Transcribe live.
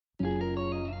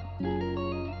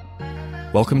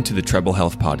Welcome to the Treble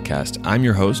Health Podcast. I'm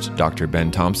your host, Dr.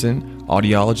 Ben Thompson,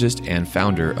 audiologist and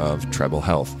founder of Treble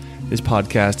Health. This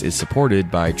podcast is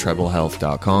supported by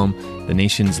TrebleHealth.com, the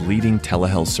nation's leading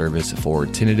telehealth service for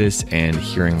tinnitus and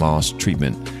hearing loss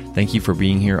treatment. Thank you for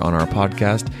being here on our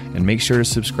podcast, and make sure to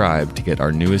subscribe to get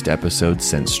our newest episodes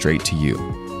sent straight to you.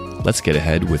 Let's get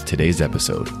ahead with today's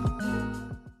episode.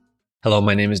 Hello,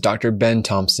 my name is Dr. Ben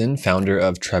Thompson, founder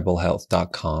of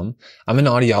TrebleHealth.com. I'm an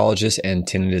audiologist and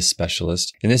tinnitus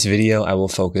specialist. In this video, I will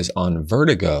focus on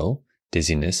vertigo,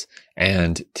 dizziness,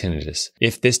 and tinnitus.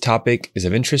 If this topic is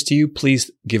of interest to you, please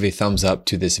give a thumbs up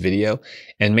to this video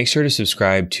and make sure to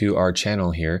subscribe to our channel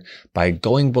here by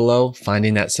going below,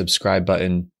 finding that subscribe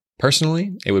button.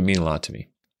 Personally, it would mean a lot to me.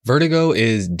 Vertigo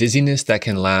is dizziness that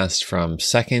can last from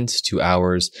seconds to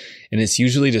hours, and it's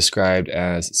usually described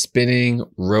as spinning,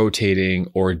 rotating,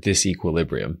 or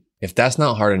disequilibrium. If that's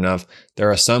not hard enough,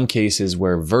 there are some cases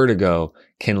where vertigo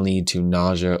can lead to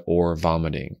nausea or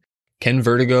vomiting. Can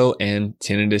vertigo and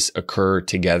tinnitus occur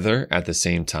together at the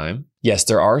same time? Yes,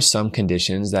 there are some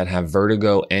conditions that have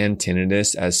vertigo and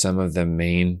tinnitus as some of the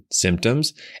main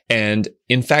symptoms. And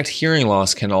in fact, hearing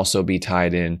loss can also be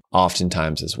tied in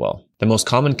oftentimes as well. The most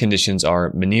common conditions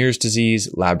are Meniere's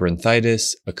disease,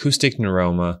 labyrinthitis, acoustic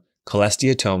neuroma,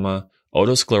 cholesteatoma,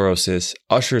 otosclerosis,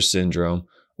 Usher syndrome,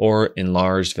 or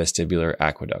enlarged vestibular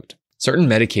aqueduct. Certain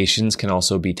medications can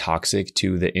also be toxic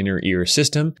to the inner ear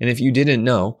system. And if you didn't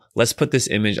know, let's put this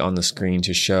image on the screen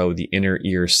to show the inner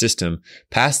ear system.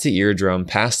 Past the eardrum,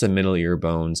 past the middle ear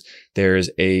bones, there's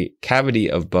a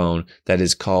cavity of bone that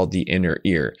is called the inner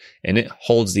ear, and it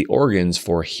holds the organs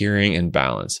for hearing and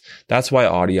balance. That's why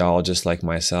audiologists like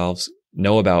myself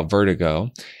know about vertigo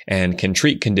and can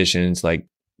treat conditions like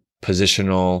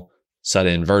positional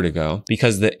sudden vertigo,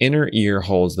 because the inner ear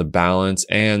holds the balance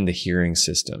and the hearing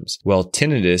systems. Well,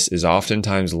 tinnitus is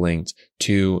oftentimes linked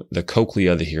to the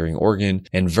cochlea, the hearing organ,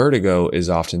 and vertigo is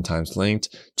oftentimes linked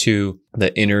to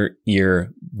the inner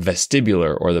ear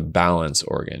vestibular or the balance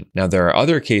organ. Now, there are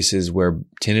other cases where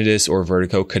tinnitus or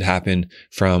vertigo could happen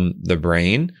from the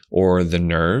brain or the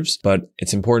nerves, but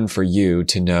it's important for you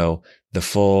to know the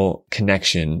full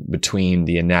connection between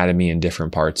the anatomy and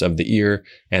different parts of the ear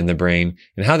and the brain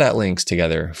and how that links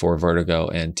together for vertigo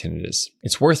and tinnitus.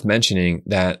 It's worth mentioning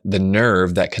that the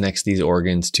nerve that connects these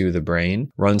organs to the brain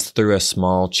runs through a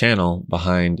small channel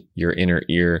behind your inner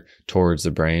ear towards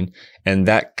the brain. And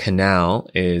that canal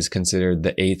is considered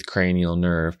the eighth cranial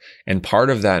nerve. And part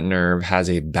of that nerve has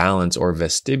a balance or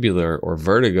vestibular or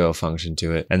vertigo function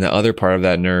to it. And the other part of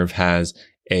that nerve has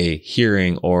a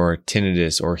hearing or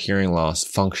tinnitus or hearing loss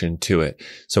function to it.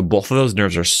 So both of those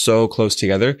nerves are so close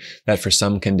together that for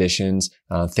some conditions,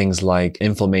 things like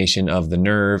inflammation of the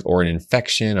nerve or an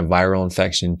infection, a viral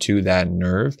infection to that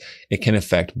nerve, it can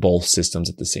affect both systems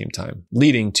at the same time,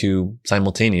 leading to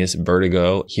simultaneous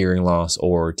vertigo, hearing loss,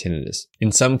 or tinnitus.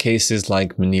 In some cases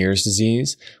like Meniere's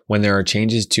disease, when there are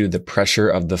changes to the pressure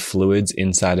of the fluids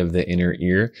inside of the inner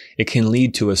ear, it can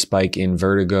lead to a spike in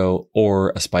vertigo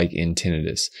or a spike in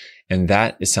tinnitus. And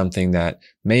that is something that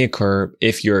may occur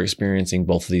if you're experiencing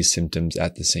both of these symptoms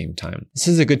at the same time. This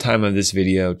is a good time of this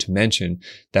video to mention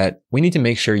that we need to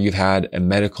make sure you've had a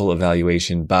medical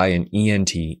evaluation by an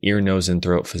ENT, ear, nose, and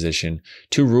throat physician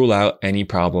to rule out any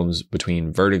problems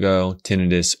between vertigo,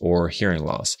 tinnitus, or hearing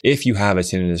loss. If you have a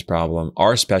tinnitus problem,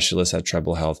 our specialists at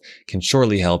Treble Health can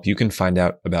surely help. You can find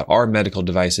out about our medical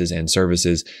devices and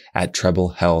services at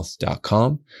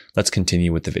TrebleHealth.com. Let's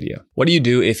continue with the video. What do you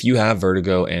do if you have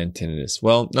vertigo and tinnitus?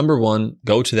 Well, number one,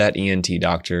 go to that ENT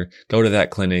doctor, go to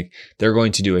that clinic. They're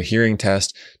going to do a hearing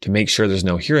test to make sure there's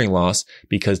no hearing loss,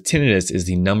 because tinnitus is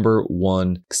the number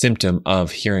one symptom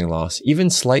of hearing loss. Even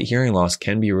slight hearing loss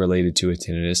can be related to a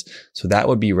tinnitus, so that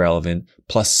would be relevant.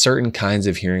 Plus, certain kinds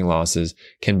of hearing losses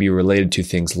can be related to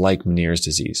things like Meniere's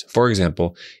disease. For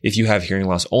example, if you have hearing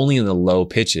loss only in the low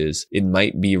pitches, it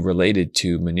might be related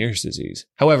to Meniere's disease.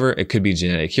 However, it could be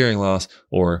genetic hearing loss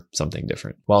or something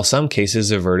different. While some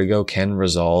cases of vertigo can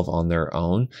resolve on their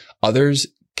own, others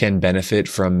can benefit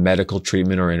from medical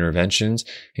treatment or interventions,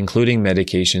 including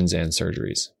medications and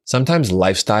surgeries. Sometimes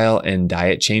lifestyle and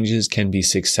diet changes can be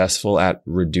successful at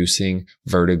reducing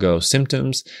vertigo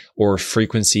symptoms or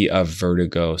frequency of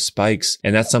vertigo spikes.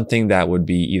 And that's something that would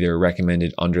be either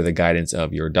recommended under the guidance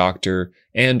of your doctor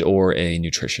and or a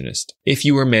nutritionist. If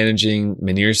you were managing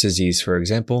Meniere's disease, for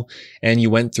example, and you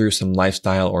went through some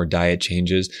lifestyle or diet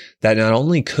changes that not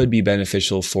only could be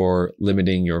beneficial for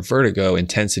limiting your vertigo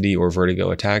intensity or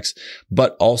vertigo attacks,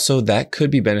 but also that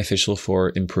could be beneficial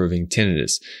for improving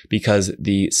tinnitus, because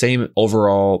the same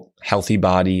overall healthy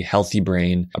body, healthy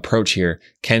brain approach here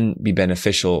can be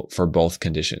beneficial for both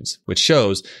conditions, which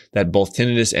shows that both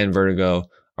tinnitus and vertigo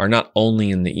are not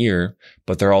only in the ear,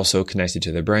 but they're also connected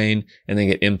to the brain, and they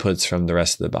get inputs from the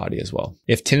rest of the body as well.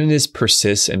 If tinnitus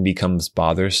persists and becomes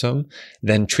bothersome,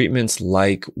 then treatments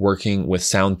like working with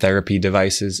sound therapy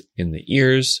devices in the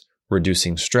ears,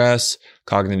 reducing stress,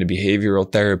 cognitive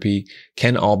behavioral therapy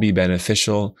can all be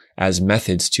beneficial as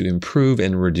methods to improve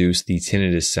and reduce the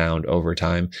tinnitus sound over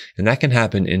time, and that can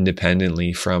happen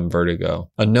independently from vertigo.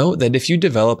 A note that if you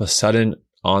develop a sudden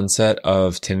onset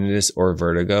of tinnitus or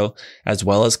vertigo, as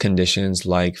well as conditions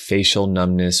like facial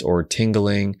numbness or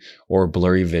tingling or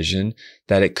blurry vision,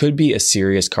 that it could be a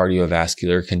serious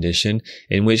cardiovascular condition,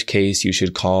 in which case you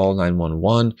should call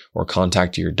 911 or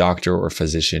contact your doctor or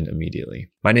physician immediately.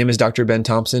 My name is Dr. Ben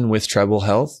Thompson with Treble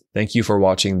Health. Thank you for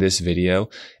watching this video.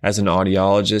 As an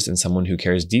audiologist and someone who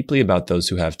cares deeply about those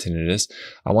who have tinnitus,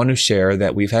 I want to share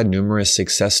that we've had numerous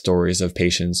success stories of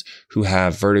patients who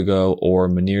have vertigo or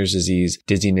Meniere's disease,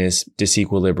 dizziness,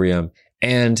 disequilibrium,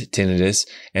 and tinnitus,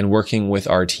 and working with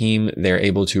our team, they're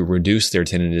able to reduce their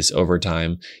tinnitus over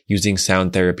time using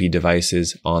sound therapy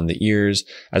devices on the ears,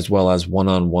 as well as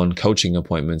one-on-one coaching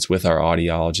appointments with our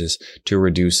audiologists to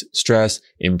reduce stress,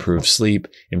 improve sleep,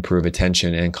 improve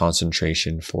attention and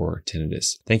concentration for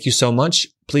tinnitus. Thank you so much.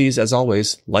 Please, as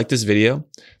always, like this video,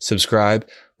 subscribe,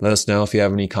 let us know if you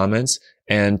have any comments,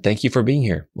 and thank you for being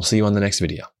here. We'll see you on the next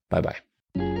video. Bye-bye.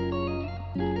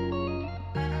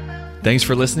 Thanks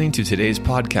for listening to today's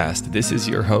podcast. This is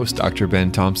your host, Dr.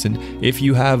 Ben Thompson. If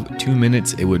you have 2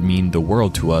 minutes, it would mean the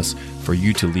world to us for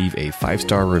you to leave a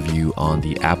 5-star review on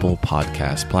the Apple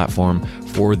Podcast platform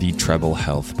for the Treble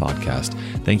Health podcast.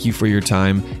 Thank you for your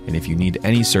time. And if you need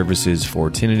any services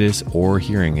for tinnitus or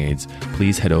hearing aids,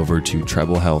 please head over to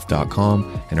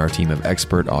treblehealth.com and our team of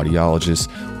expert audiologists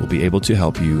will be able to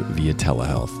help you via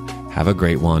telehealth. Have a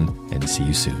great one and see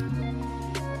you soon.